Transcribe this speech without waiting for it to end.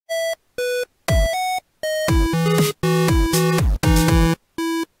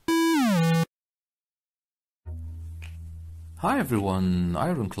Hi everyone,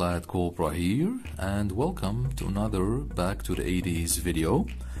 Ironclad Cobra here, and welcome to another Back to the 80s video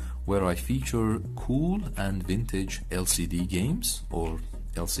where I feature cool and vintage LCD games or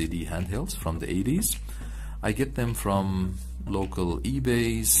LCD handhelds from the 80s. I get them from local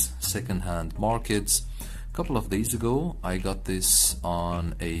eBays, second-hand markets. A couple of days ago I got this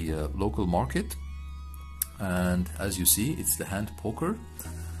on a local market, and as you see it's the hand poker.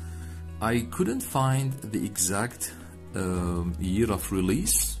 I couldn't find the exact year of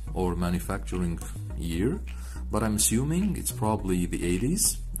release or manufacturing year, but I'm assuming it's probably the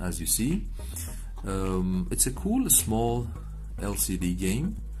 80s. As you see, it's a cool small LCD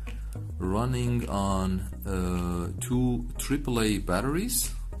game running on two AAA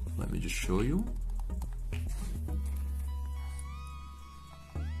batteries. Let me just show you.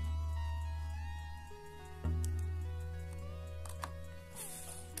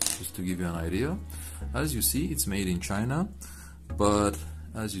 Just to give you an idea, as you see, it's made in China, but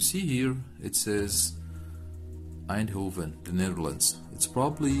as you see here, it says Eindhoven, the Netherlands. It's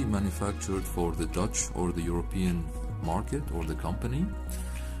probably manufactured for the Dutch or the European market or the company,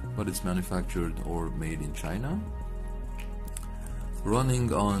 but it's manufactured or made in China.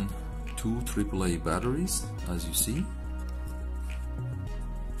 Running on two AAA batteries, as you see.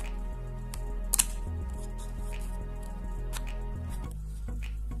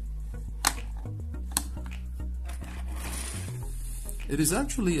 It is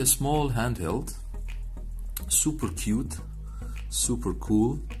actually a small handheld, super cute, super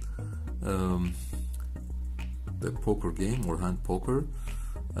cool. The poker game or hand poker.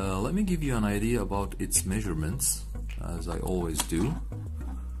 Let me give you an idea about its measurements, as I always do.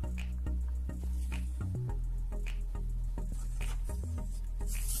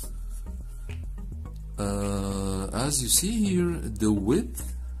 As you see here, the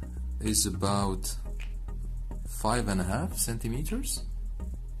width is about 5.5 centimeters.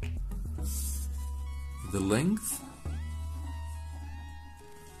 The length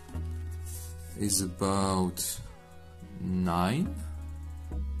is about 9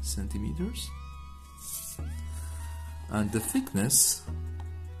 centimeters, and the thickness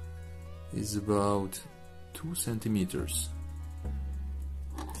is about 2 centimeters.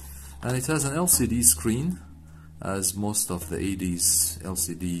 And it has an LCD screen, as most of the 80s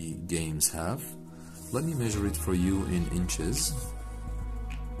LCD games have. Let me measure it for you in inches.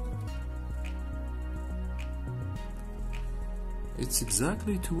 It's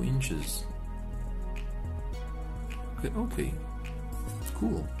exactly 2 inches. Okay,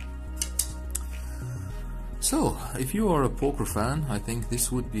 cool. So, if you are a poker fan, I think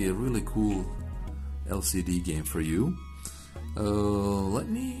this would be a really cool LCD game for you. Let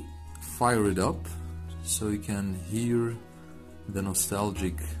me fire it up so you can hear the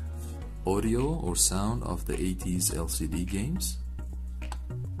nostalgic audio or sound of the 80s LCD games.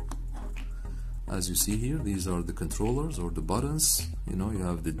 As you see here, these are the controllers or the buttons. You know, you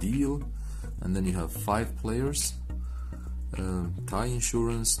have the deal, and then you have 5 players, tie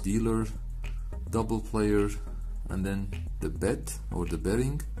insurance, dealer, double player, and then the bet or the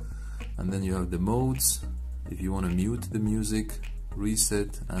betting, and then you have the modes if you want to mute the music,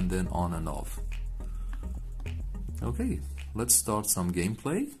 reset, and then on and off. Okay, let's start some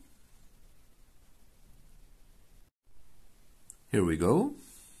gameplay. Here we go.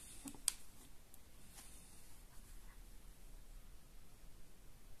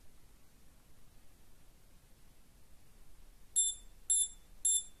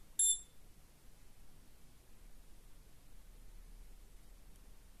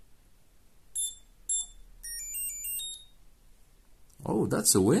 Oh,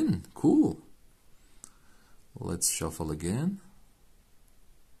 that's a win. Cool. Let's shuffle again.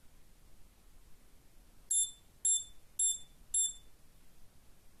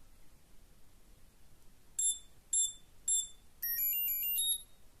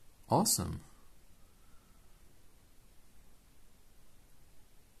 Awesome.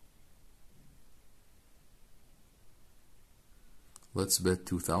 Let's bet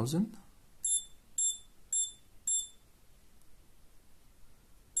 2,000.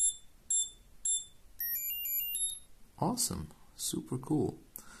 Awesome, super cool.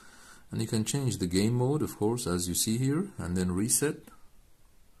 And you can change the game mode, of course, as you see here, and then reset.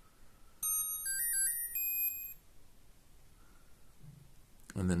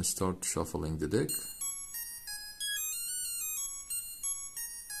 And then start shuffling the deck.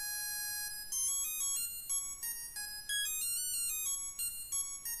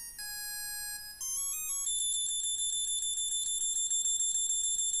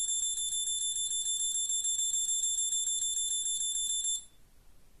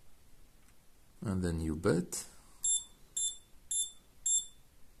 And then you bet.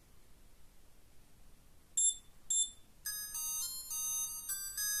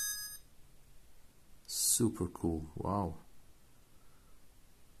 Super cool. Wow.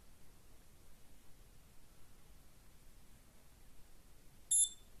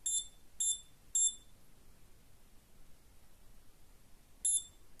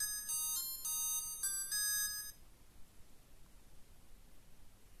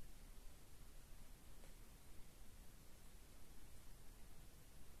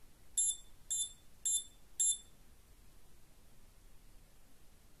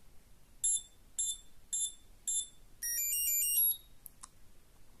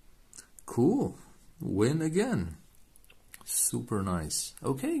 Cool. Win again. Super nice.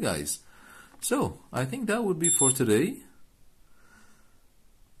 Okay, guys. So, I think that would be for today.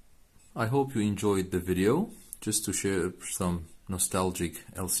 I hope you enjoyed the video, just to share some nostalgic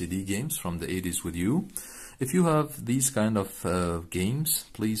LCD games from the 80s with you. If you have these kind of games,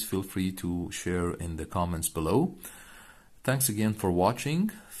 please feel free to share in the comments below. Thanks again for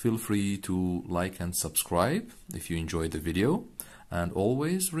watching. Feel free to like and subscribe if you enjoyed the video. And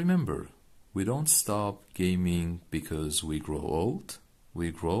always remember, we don't stop gaming because we grow old.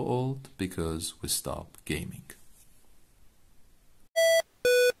 We grow old because we stop gaming.